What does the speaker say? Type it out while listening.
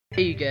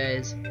Hey you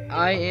guys,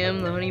 I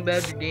am the Honey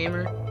Badger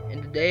Gamer,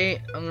 and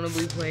today I'm gonna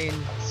be playing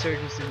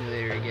Surgeon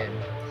Simulator again.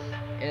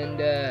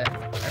 And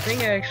I think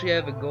I actually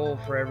have a goal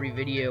for every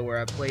video where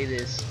I play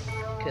this,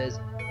 because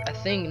I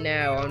think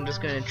now I'm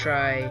just gonna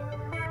try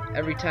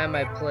every time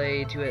I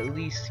play to at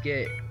least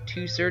get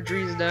 2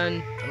 surgeries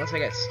done, unless I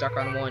get stuck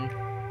on one,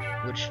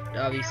 which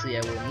obviously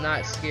I will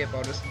not skip.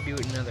 I'll just do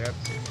it in another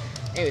episode.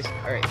 Anyways,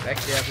 alright, back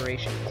to the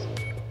operations,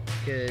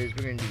 because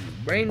we're gonna do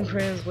brain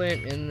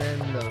transplant and then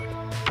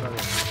the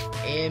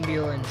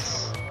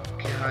ambulance.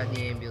 God,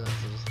 the ambulance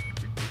is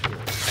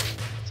ridiculous.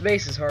 This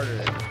base is harder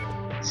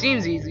than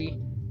seems easy,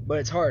 but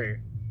it's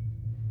harder.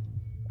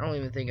 I don't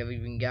even think I've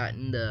even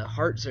gotten the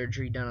heart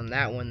surgery done on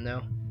that one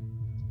though.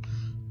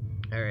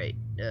 Alright,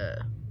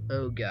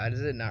 oh god,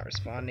 is it not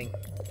responding?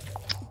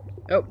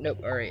 Oh,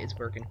 nope, alright, it's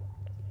working.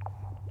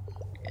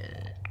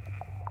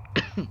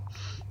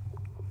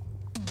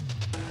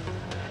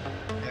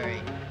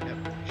 Alright, nope,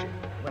 shit.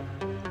 What?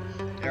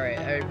 Alright,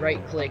 I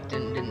right clicked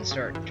and didn't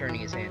start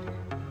turning his hand.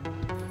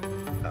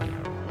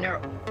 No!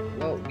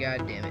 Well,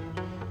 god damn it.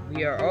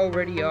 We are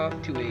already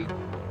off to a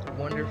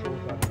wonderful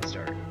fucking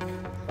start.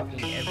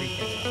 Fucking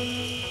everything up.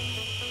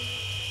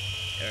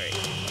 Alright.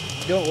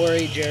 Don't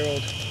worry,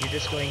 Gerald. You're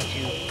just going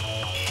to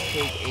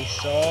take a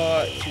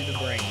saw to the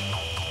brain.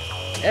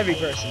 Every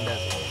person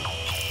does it.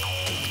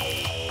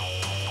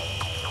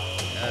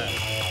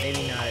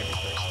 Maybe not every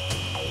person.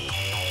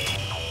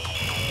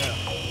 Oh,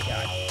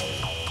 god.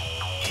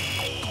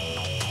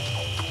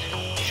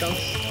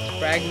 Chunks,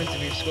 fragments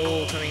of your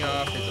skull coming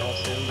off is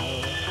also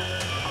normal.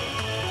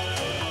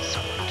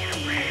 Someone get a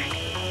rag.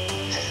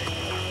 This isn't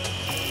normal.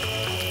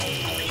 He's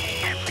bleeding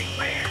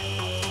everywhere.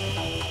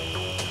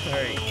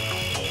 Alright.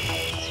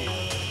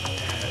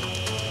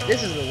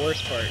 This is the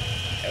worst part.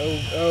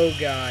 Oh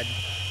god.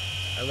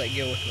 I let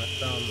go with my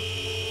thumb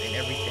and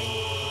everything.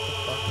 What the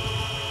fuck?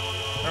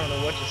 I don't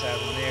know what just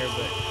happened there,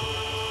 but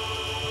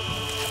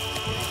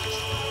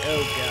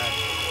oh god.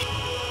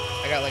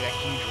 I got like a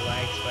huge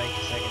lag spike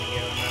a second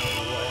ago and I don't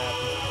know what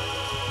happened.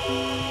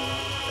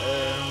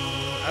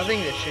 I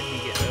think that should be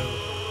good.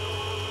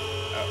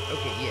 Oh,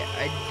 okay, yeah,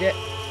 I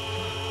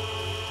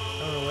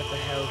don't know what the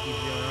hell keeps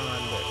going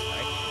on, but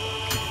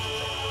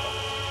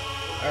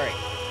alright.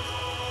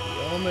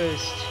 We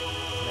almost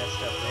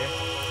messed up there.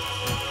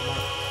 Come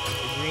on.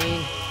 The green.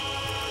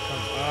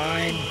 Come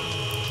on.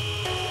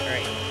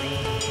 Alright,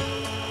 green.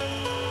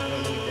 I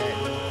don't need that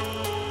anymore.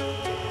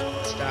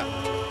 Stop.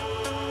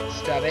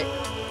 Stop it.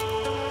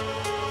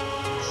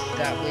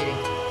 Stop bleeding.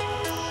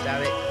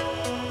 Stop it.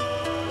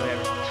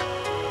 Whatever.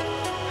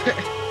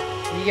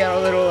 You got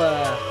a little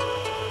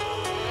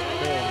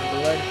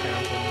blood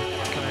fountain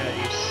coming out of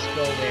your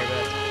skull there, but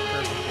that's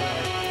perfect.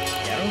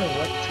 Yeah, I don't know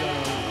what's going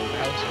on with the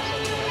mouse or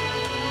something. I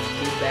think we need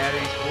new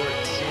batteries for it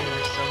soon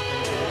or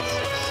something,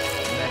 because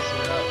it's messing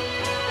it up.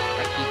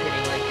 I keep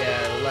hitting like the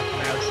left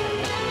mouse and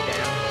it won't go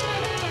down.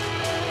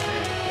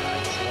 God,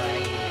 it's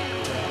lagging.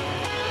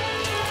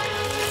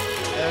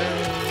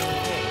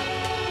 Okay.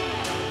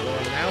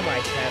 Well, now my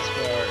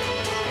taskbar is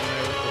in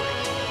my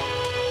recording.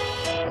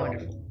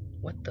 Wonderful.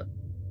 What the?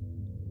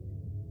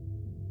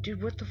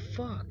 Dude, what the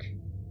fuck?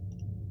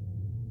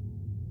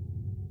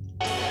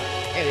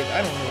 Anyways,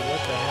 I don't know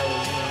what the hell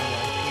is going on with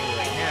my computer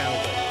right now,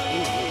 but it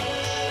is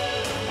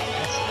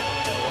messing the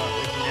hell up.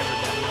 We've never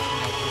done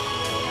nothing like this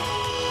before.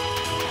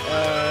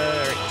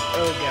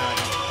 Oh god.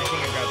 I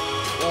think I grabbed,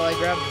 well, I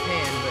grabbed the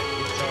pan, but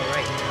it's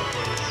alright now,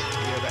 because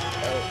you're about,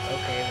 oh,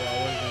 okay, well,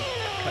 I wasn't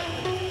cut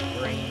the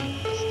brain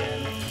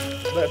instead.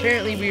 But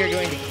apparently we are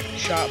going to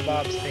chop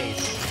Bob's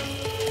face.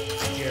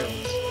 Gerald's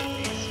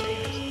face,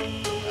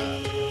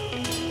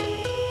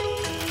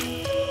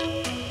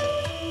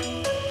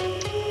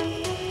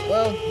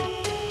 well,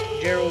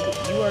 Gerald,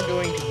 you are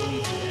going to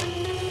bleed to death.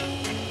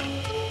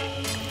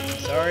 I'm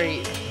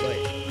sorry, but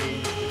it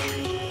is the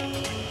truth.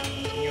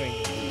 You're going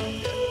to bleed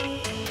to death.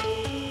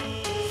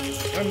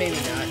 Or maybe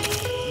not.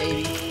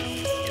 Maybe.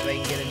 If I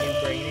can get a new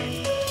brain in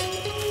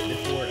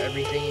before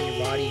everything in your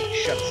body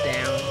shuts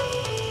down.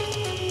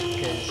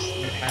 Because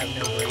you have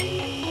no brain.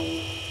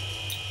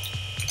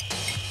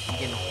 You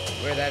can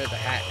wear that as a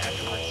hat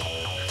afterwards.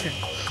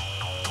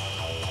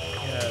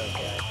 Oh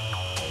god.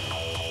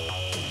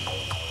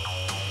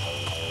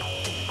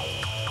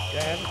 Do I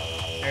have it?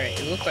 Alright,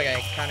 it looks like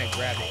I kind of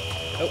grabbed it.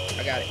 Oh,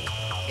 I got it.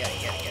 Got it.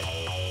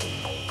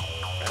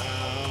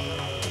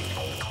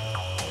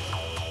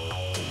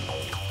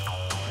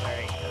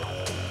 Alright,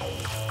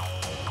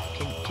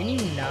 can you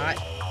not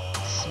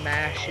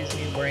smash his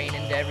new brain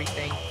into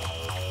everything?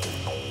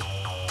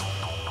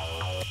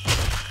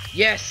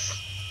 Yes!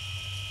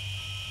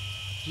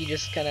 He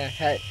just kind of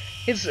had,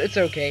 it's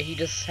okay, he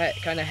just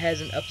kind of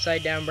has an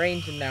upside down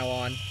brain from now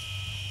on.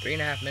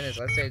 3.5 minutes,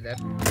 let's say that.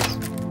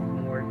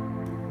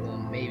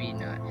 Maybe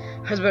not.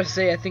 I was about to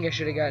say I think I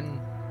should have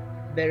gotten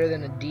better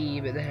than a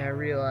D, but then I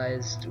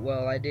realized,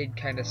 well, I did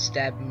kind of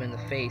stab him in the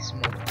face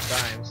multiple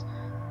times.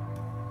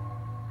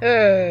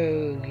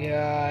 Oh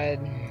god.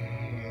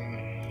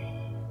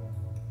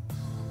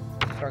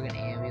 Fucking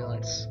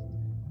ambulance.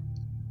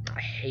 I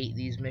hate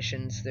these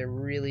missions. They're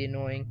really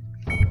annoying.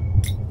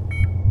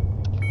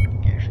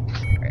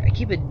 Alright, I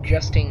keep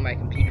adjusting my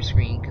computer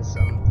screen because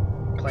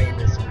I'm playing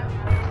this in a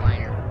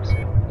recliner, so,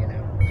 you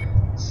know,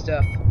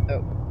 stuff.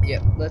 Oh,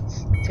 yeah,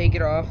 let's take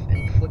it off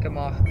and flick them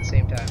off at the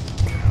same time.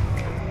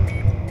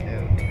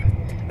 Okay.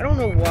 I don't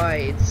know why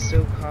it's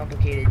so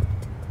complicated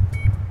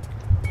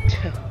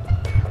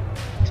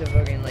to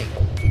fucking, like,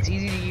 it's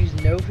easy to use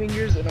no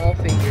fingers and all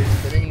fingers,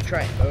 but then you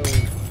try,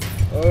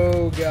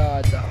 oh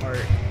god, the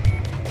heart.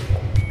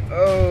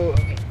 Oh,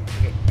 okay,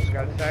 just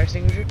grab the fire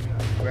extinguisher,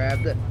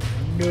 grab the,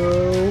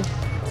 no,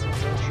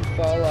 don't you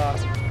fall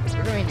off.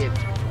 We're going to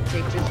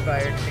take this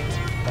fire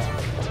extinguisher,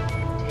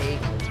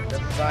 take the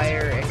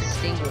fire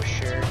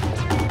extinguisher.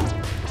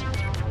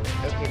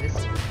 Okay,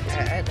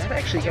 that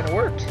actually kind of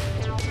worked,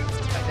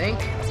 I think.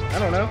 I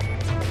don't know.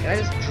 Can I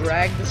just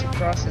drag this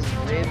across his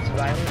ribs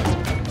violently?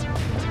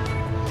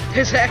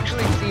 This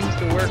actually seems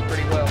to work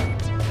pretty well.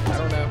 I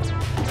don't know.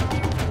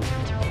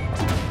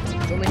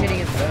 It's only hitting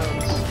his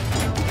bones.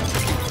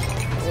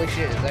 Holy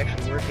shit, it's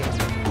actually working.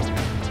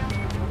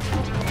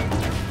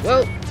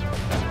 Well,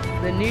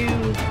 the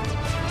new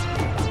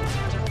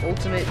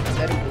ultimate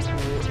medical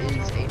tool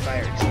is a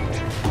fire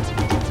extinguisher.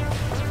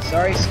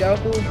 Sorry,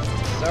 scalpel.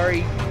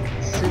 Sorry,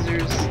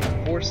 scissors,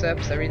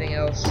 forceps, everything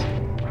else.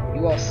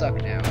 You all suck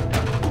now.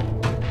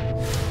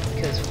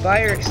 Because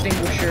fire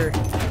extinguisher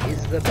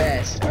is the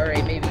best.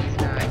 Alright, maybe he's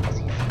not, because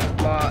he's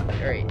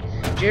alright.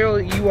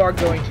 Gerald, you are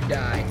going to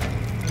die.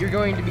 You're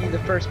going to be the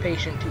first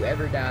patient to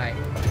ever die.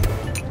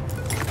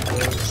 Go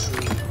to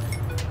sleep.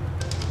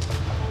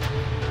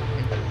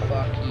 And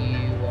fuck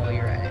you while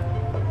you're at it.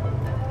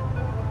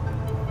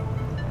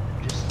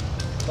 Just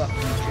fuck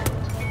you,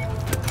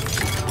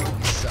 Gerald.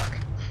 You suck.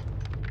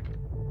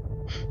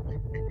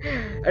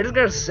 I just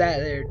got sat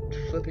there,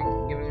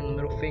 flipping, giving him the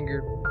middle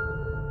finger,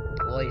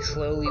 while he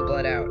slowly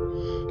bled out.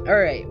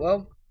 Alright,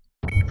 well,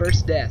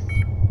 first death.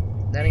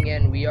 Then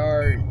again, we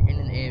are in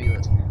an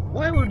ambulance.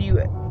 Why would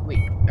you... Wait,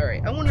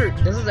 alright, I wonder,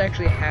 does this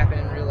actually happen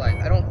in real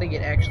life? I don't think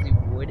it actually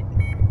would.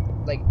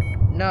 Like,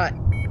 not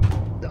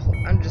the whole...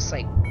 I'm just,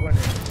 like,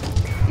 wondering.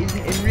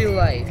 In real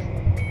life,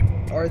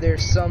 are there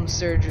some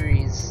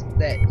surgeries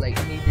that, like,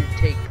 need to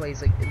take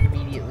place, like,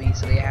 immediately,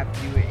 so they have to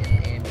do it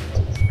in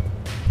ambulances?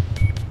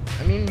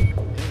 I mean,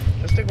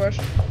 just a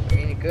question. I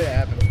mean, it could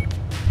happen.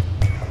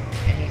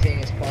 Anything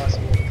is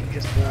possible if you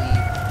just believe.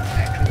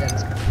 Actually, that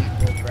is complete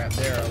bullcrap.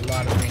 There are a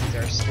lot of things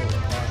that are still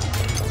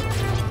impossible.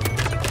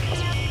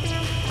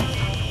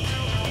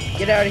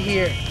 Get out of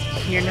here.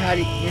 You're not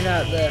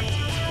the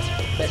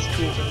best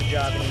tool for the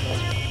job anymore.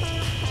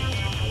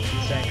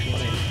 This actually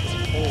went.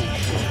 Holy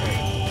shit.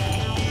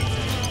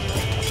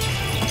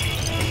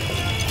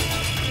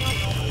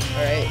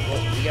 Alright,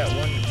 well, we got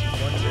one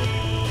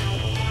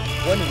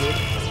rib.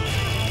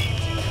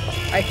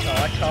 I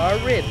tore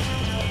a rib.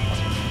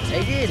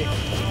 I did.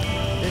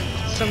 There's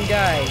some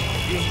guy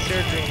doing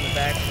surgery in the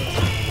back of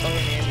an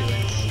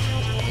ambulance.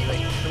 He's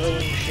like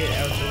throwing shit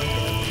out the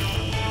window.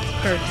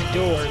 Or the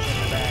doors in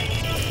the back.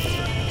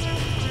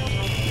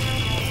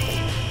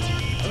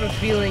 I have a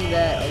feeling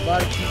that a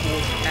lot of people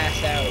would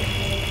pass out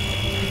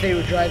if they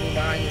were driving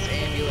behind this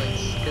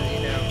ambulance. Because, you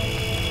know,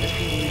 there's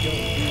people who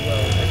don't do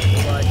well with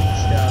blood and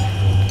stuff.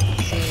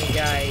 Seeing a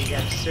guy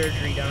have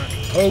surgery done.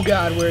 Oh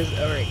god, where's...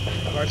 Alright,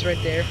 the heart's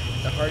right there.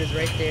 The heart is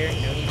right there.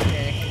 No need to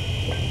panic.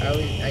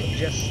 I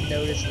just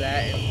noticed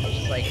that and was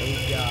just like, oh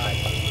god.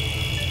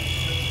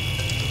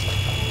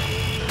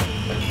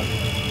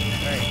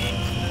 Alright.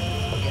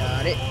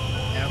 Got it.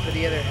 Now for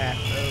the other half.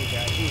 Oh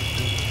god, he's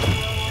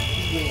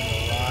bleeding a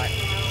lot.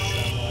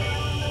 Somewhat.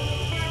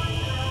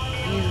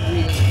 He's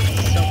bleeding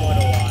somewhat a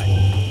lot.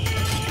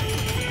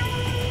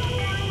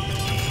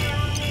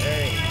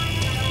 Alright.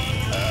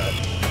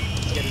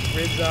 Let's get his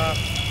ribs off.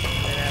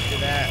 And then after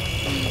that,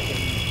 we can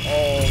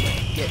all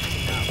get to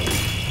now.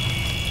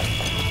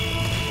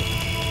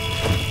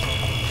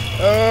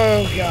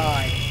 Oh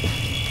god.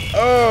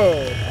 Oh.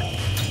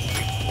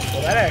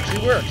 Well, that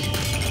actually works.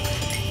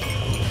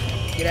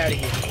 Get out of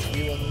here.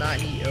 We will not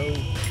need. Oh,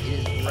 it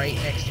is right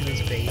next to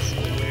his face.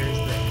 Where is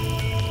the...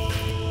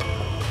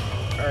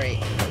 Alright.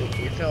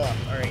 It fell off.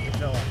 Alright, it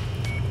fell off.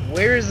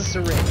 Where is the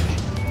syringe?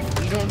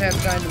 We don't have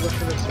time to look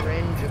for the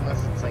syringe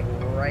unless it's like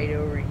right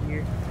over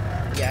here.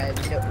 Yeah, I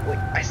know. Wait,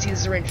 I see the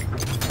syringe.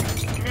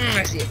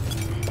 I see it.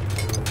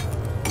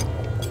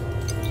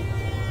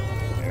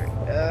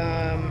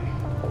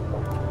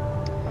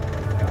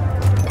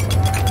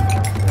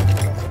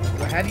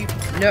 Have you?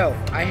 No,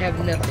 I have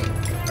nothing.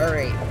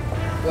 Alright.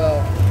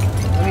 Well,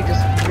 let me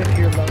just rip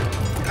your lung.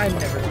 I'm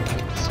never gonna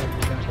get this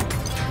surgery done.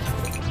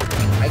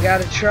 I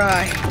gotta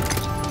try.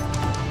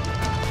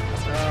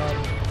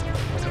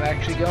 I'm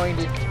actually going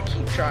to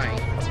keep trying.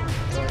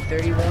 It's only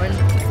 31. It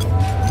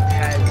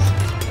has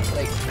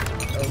like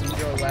a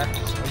liter left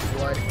of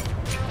blood.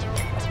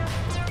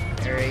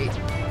 Alright.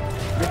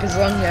 Rip his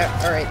lung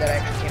out. Alright, that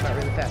actually came out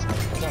really fast.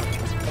 Come on.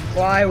 Come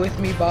fly with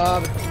me,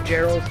 Bob.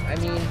 Gerald. I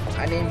mean,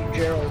 I named you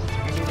Gerald.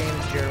 Your new name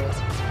is Gerald.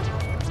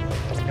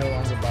 No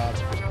longer Bob.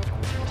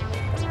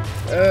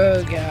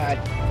 Oh god.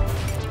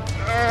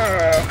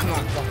 Come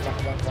on, come on,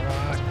 come on, come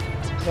on.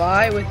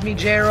 Comply with me,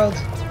 Gerald.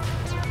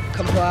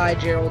 Comply,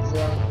 Gerald's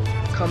lung.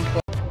 Comply.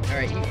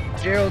 Alright,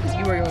 Gerald,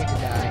 you are going to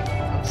die.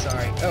 I'm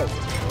sorry. Oh.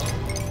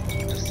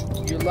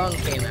 Your lung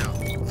came out.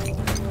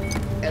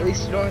 At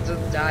least you don't have to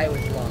die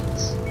with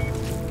lungs.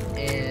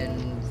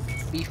 And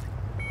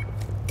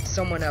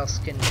someone else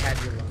can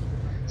have your lung.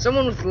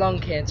 Someone with lung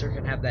cancer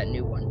can have that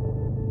new one.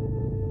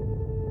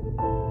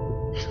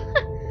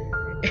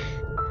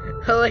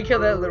 I like how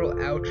that little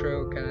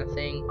outro kind of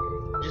thing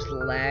just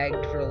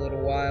lagged for a little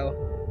while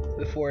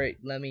before it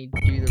let me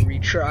do the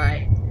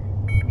retry.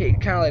 It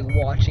kind of like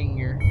watching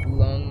your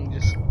lung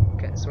just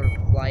sort of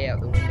fly out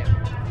the window.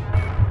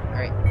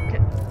 Alright,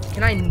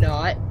 can I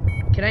not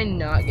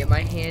get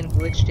my hand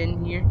glitched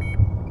in here?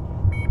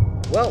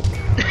 Well,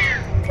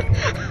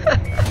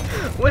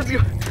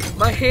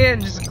 my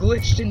hand just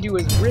glitched into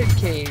his rib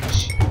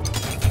cage.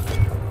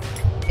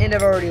 And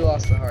I've already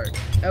lost the heart.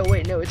 Oh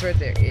wait, no, it's right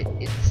there.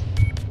 It's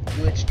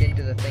glitched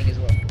into the thing as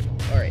well.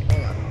 Alright,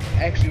 hold on.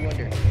 I actually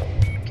wonder,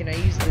 can I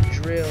use the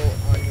drill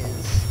on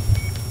his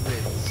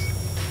ribs?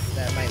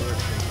 That might work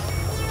for me.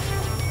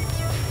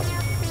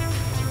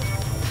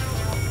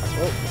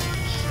 Oh,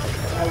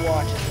 I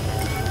watched it.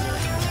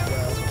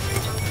 Well.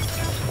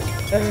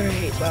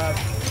 Alright, Bob.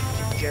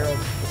 Gerald,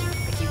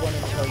 I keep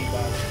wanting to tell you,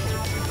 Bob.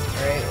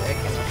 Alright, that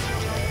came up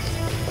pretty fast.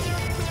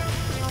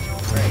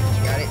 Alright,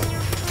 got it.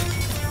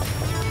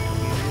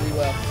 You did really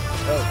well.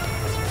 Oh.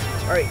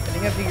 Alright, I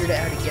think I figured out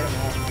how to get him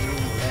off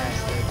really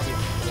fast though too.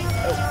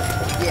 Oh,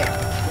 yeah.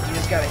 You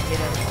just gotta hit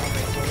him on like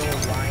the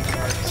little line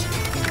marks in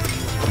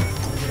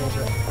the middle of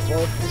the...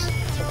 Well, if this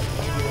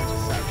ambulance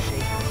will stop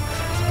shaking.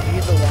 If you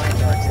hit the line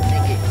marks, I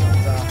think it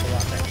comes off a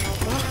lot faster.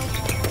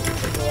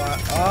 It's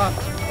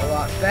a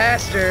lot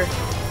faster.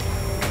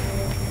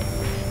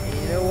 And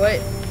you know what?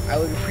 I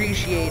would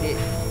appreciate it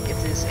if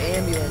this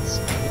ambulance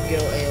would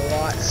go a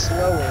lot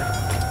slower.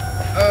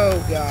 Oh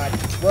god.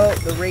 Well,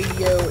 the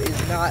radio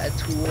is not a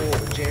tool,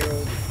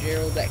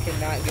 Gerald, that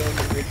cannot go in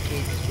the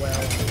ribcage as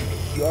well.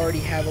 You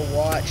already have a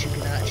watch, you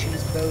cannot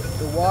choose both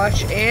the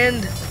watch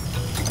and...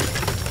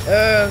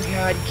 Oh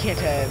god, you can't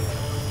have...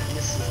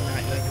 This is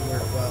not going to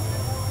work well.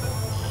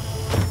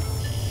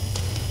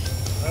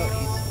 Oh,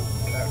 he's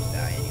about to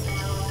die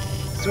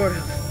anyways. Sort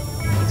of.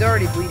 He's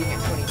already bleeding at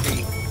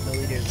 23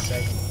 milliliters a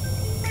second.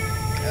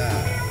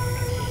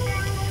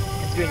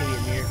 It's going to be a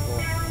miracle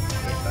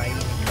if I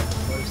even come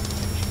close to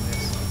finishing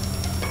this.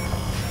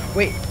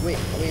 Wait. I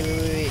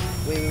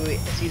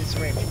see the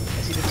syringe.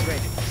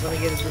 Just let me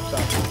get his ribs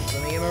off. Just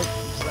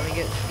let me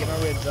get my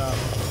ribs off.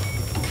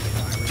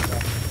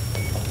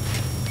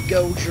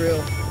 Go,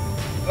 drill.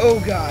 Oh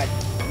god.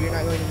 You're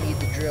not going to need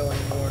the drill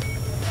anymore.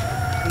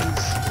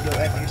 Please go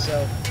F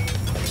yourself.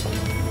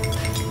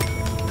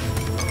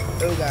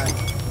 Oh god.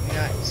 Do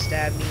not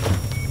stab me.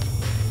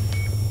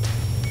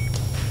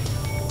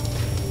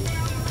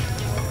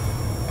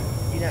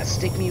 Do not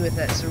stick me with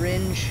that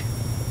syringe.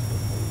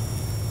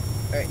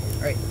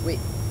 Alright, wait.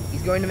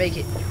 He's going to make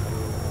it.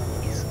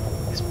 Just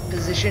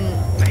position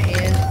my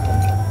hand.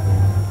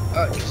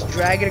 Oh, just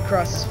drag it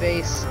across his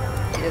face.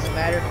 It doesn't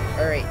matter.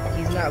 Alright,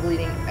 he's not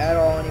bleeding at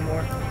all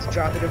anymore. Just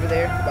drop it over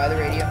there by the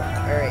radio.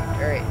 Alright.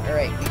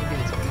 We can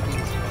do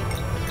this.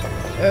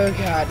 Oh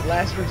god,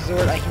 last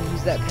resort, I can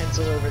use that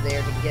pencil over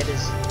there to get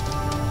his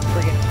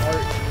friggin'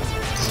 heart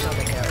and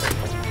stomach out.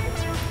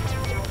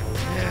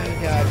 Oh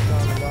god,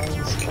 come on,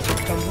 lungs.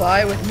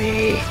 Comply with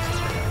me!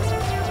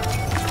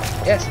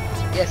 Yes,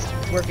 it's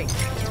working.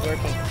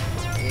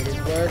 It is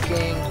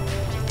working.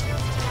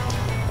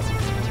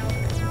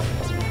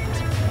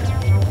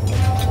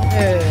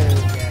 Oh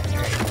god,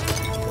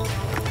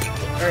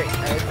 alright.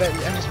 I was about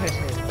to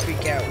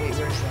freak out. Wait,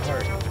 where's the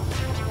heart?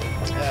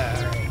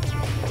 Alright.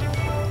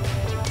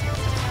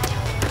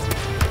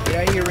 Get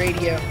out of your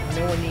radio.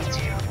 No one needs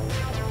you.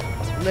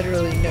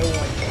 Literally no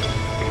one.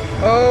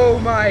 Oh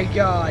my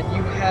god,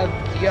 you have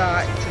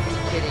got to be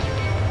kidding me.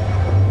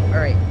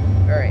 Alright.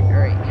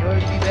 You know what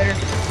would be better?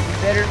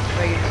 If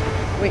I could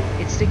just... Wait,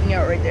 it's sticking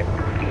out right there.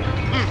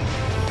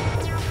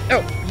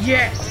 Oh,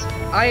 yes!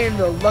 I am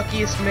the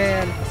luckiest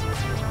man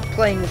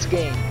playing this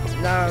game.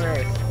 Not on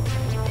Earth.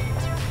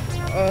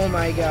 Oh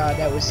my god,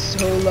 that was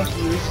so lucky.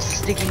 It was just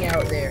sticking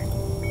out there.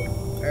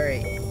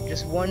 Alright,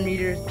 just 1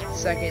 meter a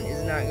second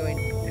is not going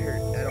to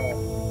hurt at all.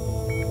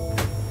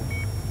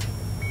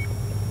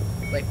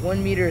 Like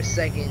 1 meter a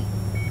second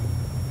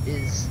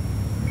is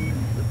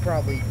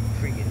probably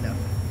freaking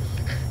nothing.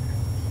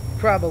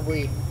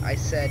 Probably, I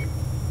said.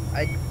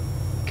 I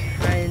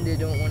kinda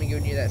don't want to go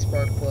near that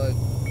spark plug.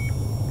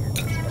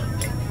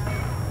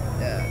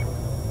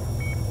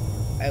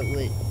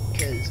 Outlet,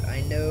 because I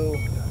know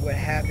what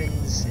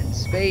happens in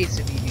space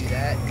if you do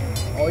that.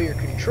 All your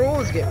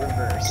controls get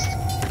reversed.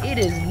 It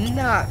is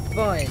not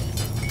fun.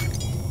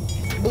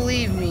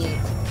 Believe me,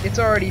 it's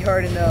already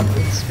hard enough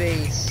in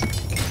space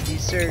to do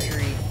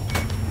surgery.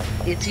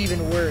 It's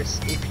even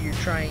worse if you're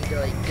trying to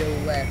like go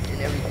left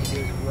and everything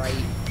goes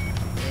right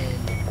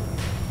and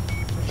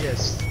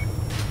just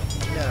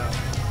no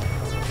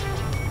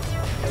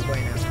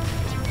bueno.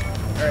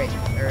 Alright.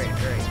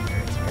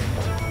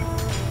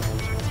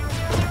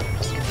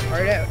 Just get the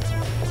part out.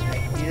 I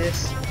can do this.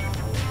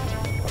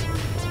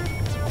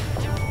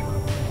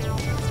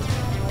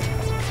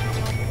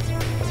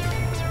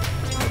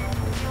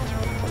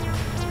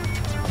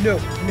 No,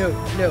 no,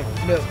 no,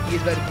 no. He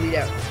is about to bleed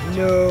out.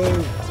 No.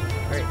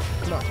 Alright,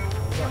 come on.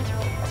 Come on.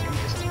 Let me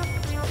just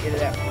get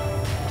it out.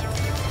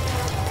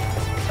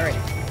 Alright,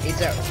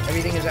 it's out.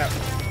 Everything is out.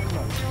 Come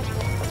on.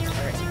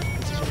 Alright,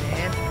 put this in your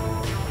hand.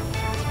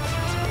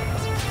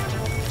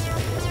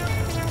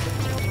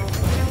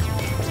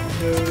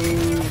 No.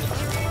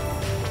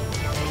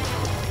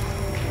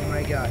 Oh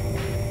my god.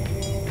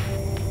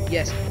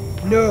 Yes.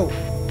 No.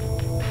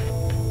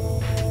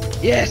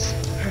 Yes.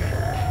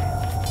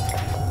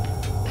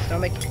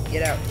 Stomach,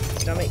 get out.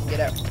 Stomach, get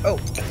out. Oh,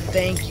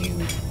 thank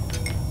you,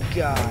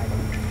 God.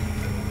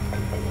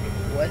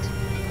 What?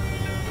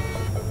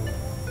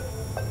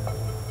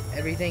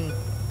 Everything.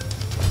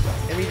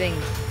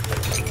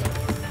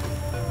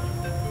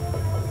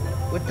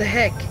 What the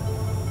heck?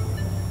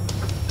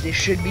 This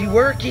should be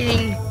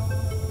working.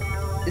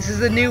 This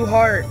is a new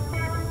heart.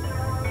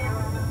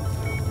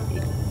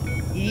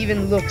 It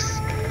even looks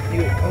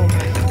new. Oh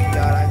my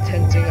God, I'm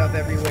tensing up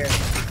everywhere.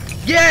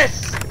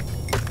 Yes!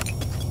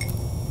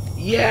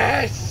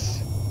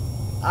 Yes!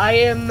 I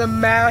am the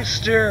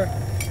master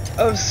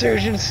of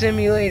Surgeon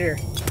Simulator.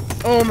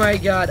 Oh my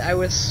God, I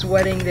was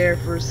sweating there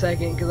for a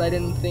second because I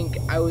didn't think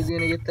I was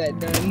gonna get that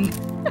done.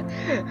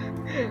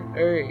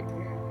 Alright.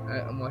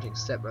 I'm watching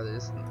Step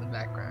Brothers in the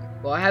background.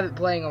 Well, I have it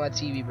playing on my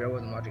TV, but I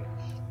wasn't watching it.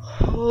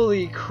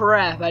 Holy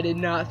crap, I did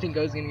not think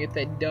I was gonna get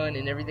that done,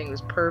 and everything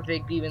was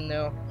perfect, even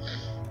though...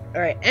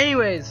 Alright,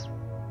 anyways,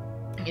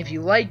 if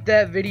you liked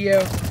that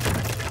video,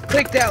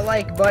 click that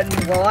like button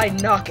while I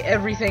knock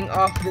everything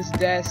off this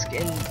desk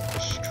in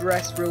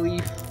stress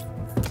relief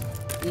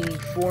in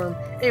form.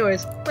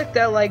 Anyways, click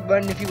that like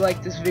button if you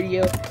like this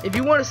video. If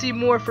you want to see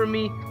more from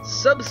me,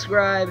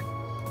 subscribe.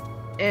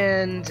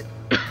 And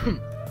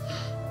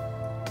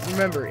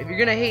remember, if you're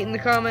gonna hate in the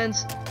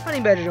comments, Honey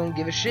Badger don't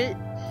give a shit.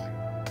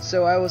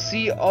 So I will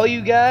see all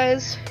you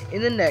guys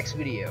in the next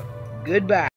video. Goodbye.